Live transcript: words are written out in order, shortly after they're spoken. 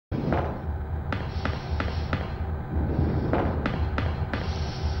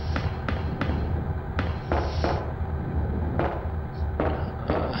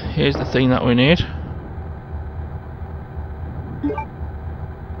here's the thing that we need.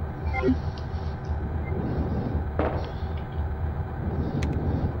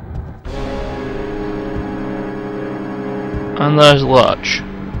 And there's Lurch.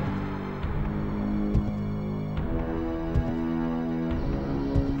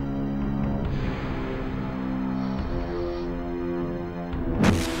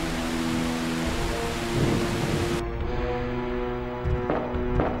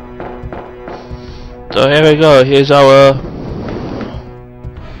 So here we go, here's our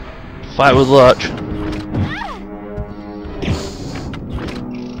fight with Lurch.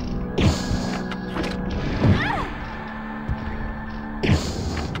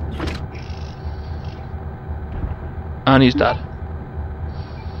 And he's dead.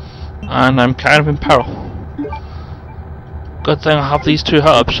 And I'm kind of in peril. Good thing I have these 2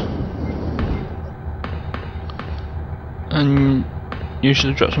 herbs. And you should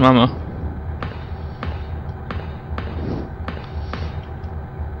have dropped some ammo.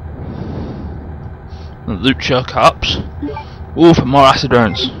 Loot your cups. Ooh, for more acid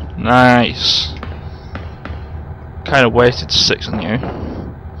rounds. Nice. Kind of wasted 6 on you.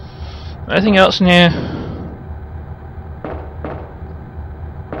 Anything else in here?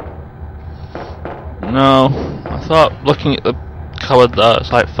 No. I thought looking at the cupboard there,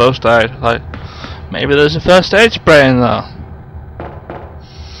 it's like first aid. Like, maybe there's a first aid spray in there.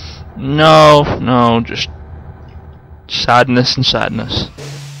 No, just sadness and sadness.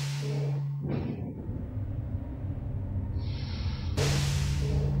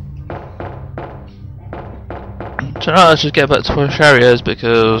 So now let's just get back to where Sherry is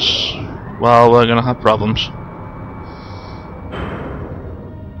because, well, we're gonna have problems.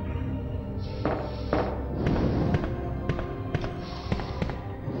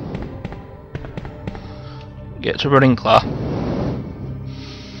 Get to running, Claire.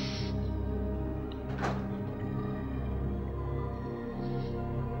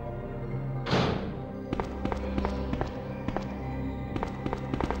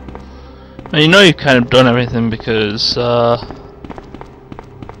 And you know you've kind of done everything because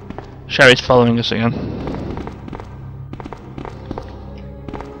Sherry's following us again.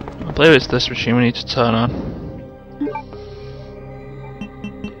 I believe it's this machine we need to turn on.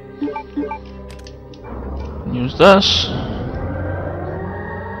 Use this.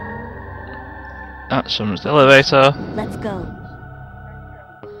 That summons the elevator. Let's go.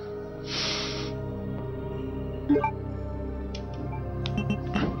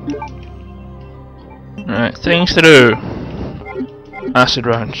 Right, things to do. Acid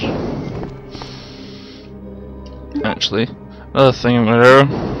rounds. Actually, another thing I'm gonna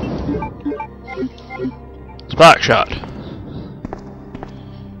do. Spark shot.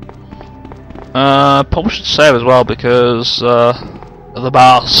 Probably should save as well because of the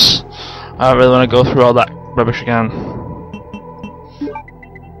boss. I don't really want to go through all that rubbish again.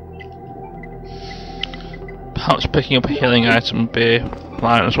 Perhaps picking up a healing item would be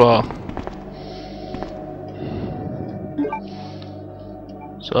fine as well.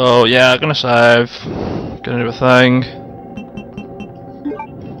 So yeah, gonna save, gonna do a thing.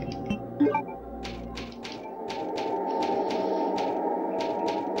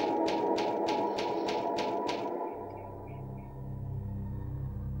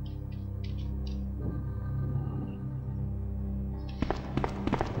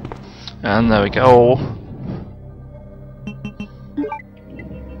 And there we go.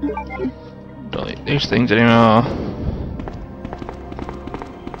 Don't need these things anymore.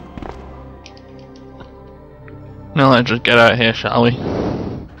 Now let's just get out of here, shall we?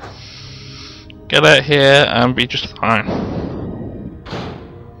 Get out here and be just fine.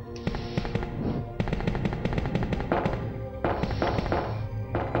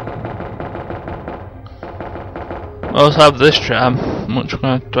 I also have this tram. Do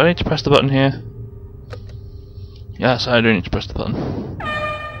I need to press the button here? Yes, I do need to press the button.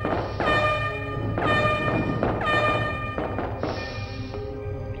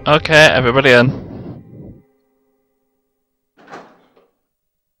 Okay, everybody in.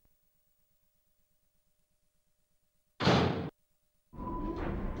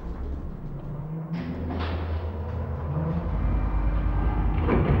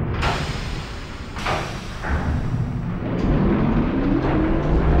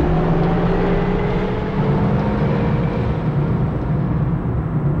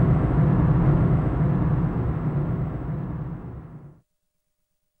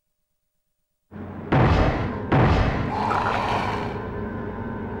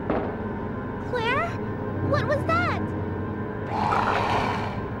 What was that?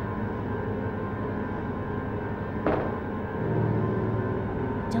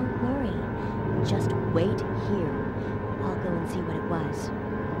 Don't was.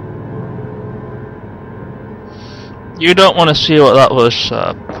 You don't want to see what that was,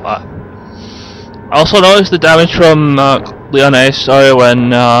 Claire. I also noticed the damage from Leon Story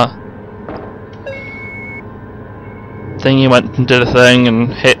when Thingy went and did a thing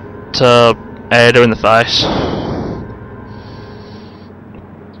and hit Ada in the face.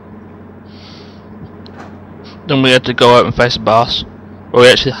 Then we had to go out and face a boss, where we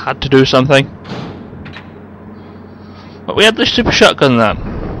actually had to do something. But we had the super shotgun then.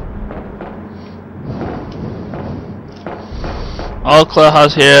 All Claire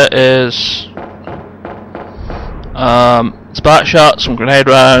has here is spark shots, some grenade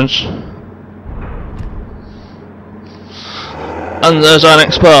rounds, and there's our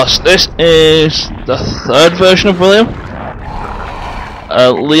next boss. This is the third version of William.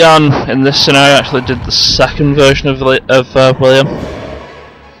 Leon in this scenario actually did the second version of William.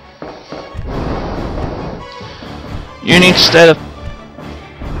 You need to stay the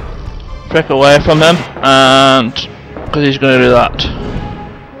frick away from him, and because he's going to do that.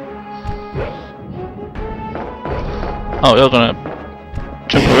 Oh, you're going to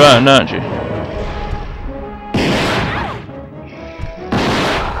jump around, aren't you?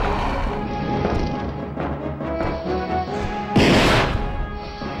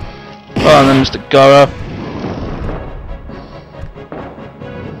 Oh, and then Mr. Goro.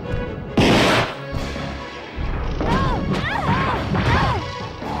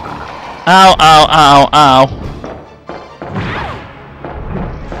 Ow, ow, ow, ow.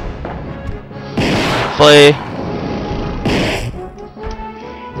 Flee.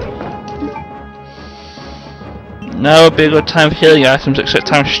 Now would be a good time for healing items,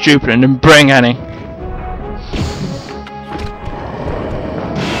 except I'm stupid and didn't bring any.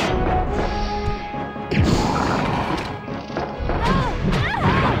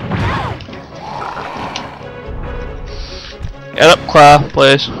 Get up, Claire,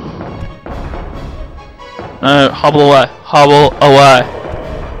 please. No, hobble away. Hobble away.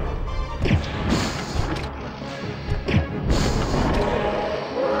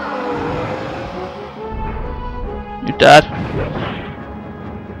 You dead?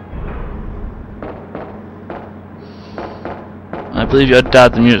 I believe you're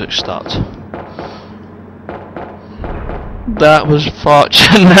dead. The music stopped. That was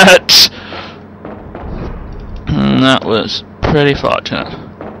fortunate. That was pretty fortunate.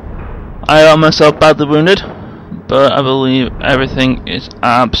 I got myself badly wounded, but I believe everything is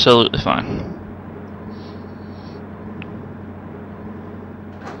absolutely fine.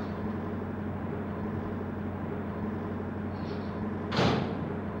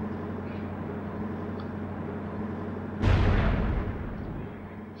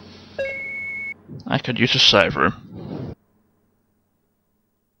 I could use a save room.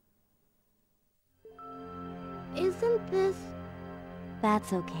 Isn't this...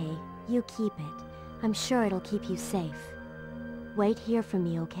 That's okay. You keep it. I'm sure it'll keep you safe. Wait here for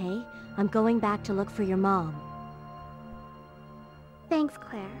me, okay? I'm going back to look for your mom. Thanks,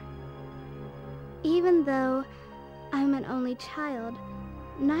 Claire. Even though I'm an only child,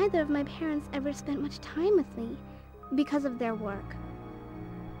 neither of my parents ever spent much time with me because of their work.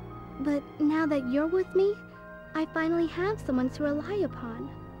 But now that you're with me, I finally have someone to rely upon.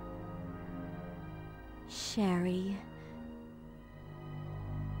 Sherry...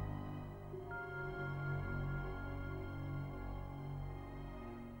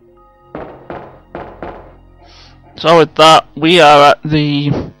 So with that, we are at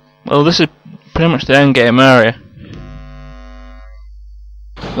the... well, this is pretty much the end game area.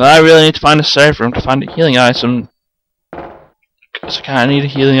 But I really need to find a save room to find a healing item. Because I kinda need a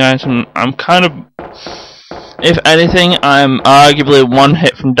healing item. I'm kind of... if anything, I'm arguably one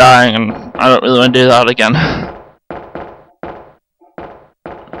hit from dying, and I don't really want to do that again.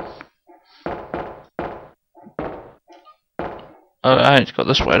 Alright, got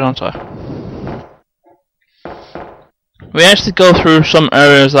this way, don't I? We actually go through some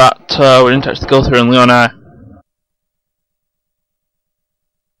areas that we didn't actually go through in Leon I.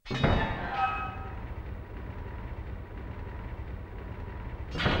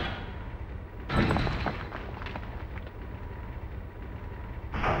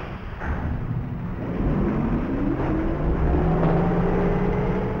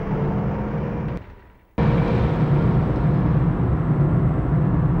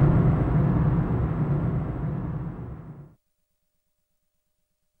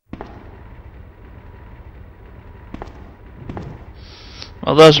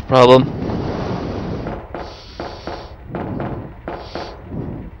 Well, there's a problem.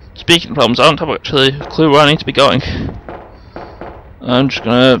 Speaking of problems, I don't have actually a clue where I need to be going. I'm just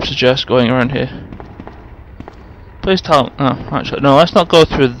gonna suggest going around here. Please tell him. Oh, actually, no, let's not go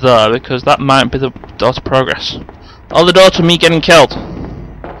through there because that might be the door to progress. Or the door to me getting killed.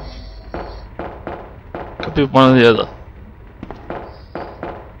 Could be one or the other.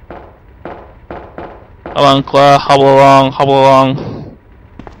 Come on, Claire, hobble along, hobble along.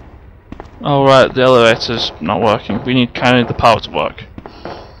 Oh right, the elevator's not working. We need kind of the power to work.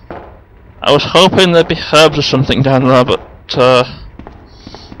 I was hoping there'd be herbs or something down there, but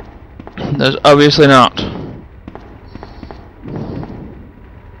there's obviously not.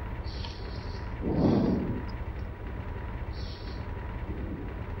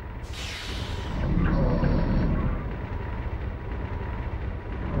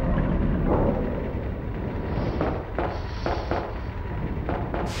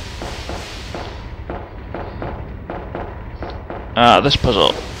 This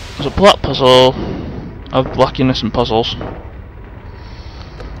puzzle. There's a block puzzle of blockiness and puzzles.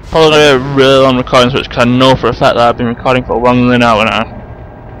 Probably going to be a really long recording switch because I know for a fact that I've been recording for longer than an hour now.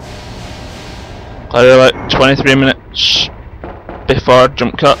 I did like 23 minutes before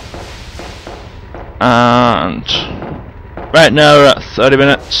jump cut. And right now we're at 30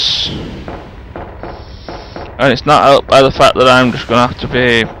 minutes. And it's not helped by the fact that I'm just going to have to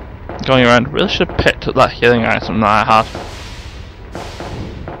be going around. Really should have picked up that healing item that I had.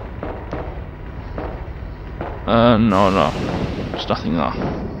 No, there's nothing there.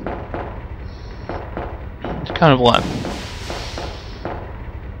 It's kind of lame.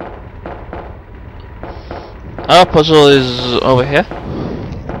 Our puzzle is over here.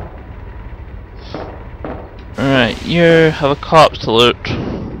 Alright, you have a corpse to loot.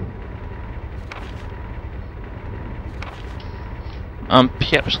 And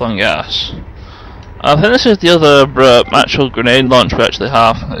Piepsilon gas. I think this is the other actual grenade launch we actually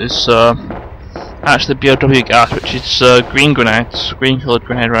have. Is actually BOW gas, which is green grenades, green coloured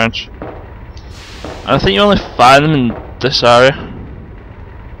grenade rounds. And I think you only find them in this area.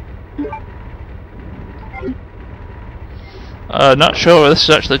 Not sure whether this is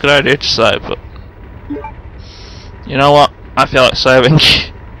actually a good idea to save, but you know what? I feel like saving.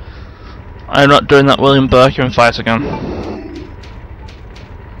 I'm not doing that William Birkin fight again.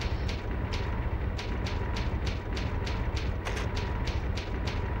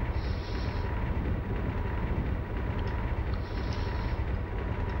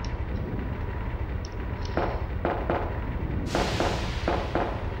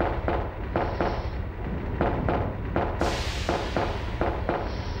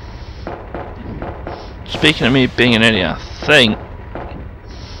 Speaking of me being an idiot, I think...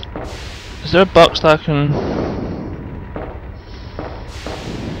 Is there a box that I can...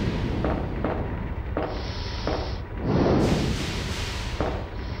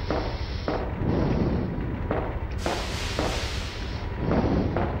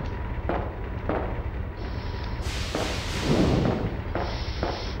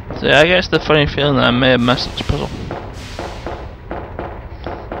 See, I guess the funny feeling that I may have messed up this puzzle.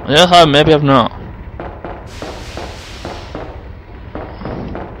 On the other hand, maybe I've not.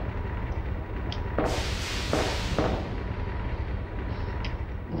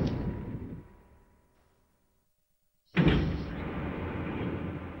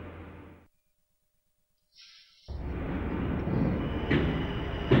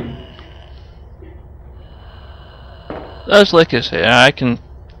 There's lickers here, I can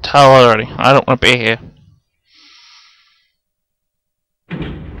tell already. I don't want to be here.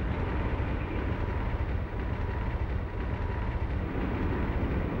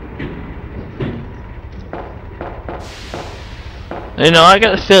 You know, I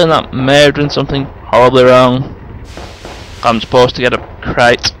get the feeling that I may have done something horribly wrong. I'm supposed to get a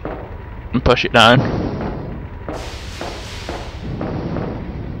crate and push it down.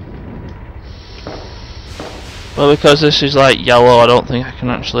 But because this is like yellow, I don't think I can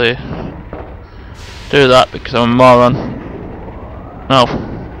actually do that because I'm a moron. No,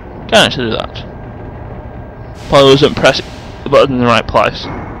 can't actually do that. Probably wasn't pressing the button in the right place.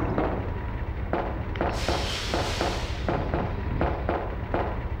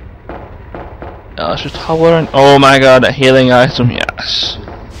 Yeah, let's just hover and oh my god, a healing item, yes.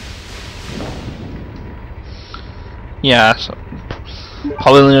 Yes.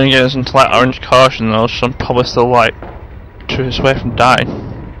 Probably only gonna get us into like orange caution though, so I'm probably still like 2 hits away from dying.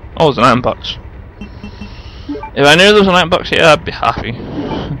 Oh, there's an item box. If I knew there was an item box here, I'd be happy.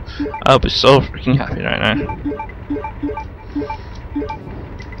 I'd be so freaking happy right now.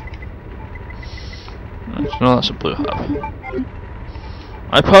 No, that's a blue hub.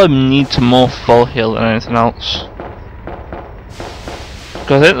 I probably need to more full heal than anything else.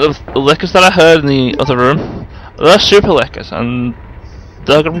 Because I think the lickers that I heard in the other room, they're super lickers and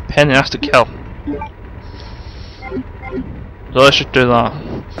they're gonna be a pain in the ass to kill. So let's just do that.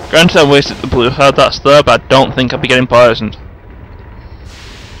 Granted, I wasted the blue card that's there, but I don't think I'll be getting poisoned.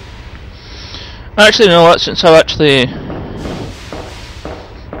 Actually, you know what? Since I've actually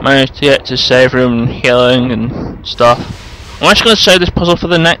managed to get to save room and healing and stuff, I'm actually going to save this puzzle for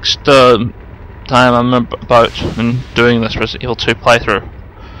the next time I'm about in doing this Resident Evil 2 playthrough.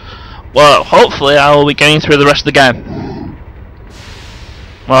 Well, hopefully I will be getting through the rest of the game.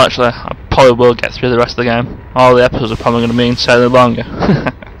 Well, actually, I probably will get through the rest of the game. All the episodes are probably going to be insanely longer.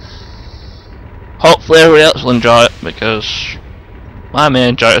 Hopefully everybody else will enjoy it, because I may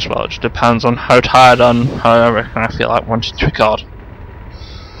enjoy it as well. It just depends on how tired and how I feel like wanting to record.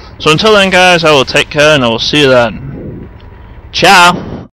 So until then guys, I will take care and I will see you then. Ciao!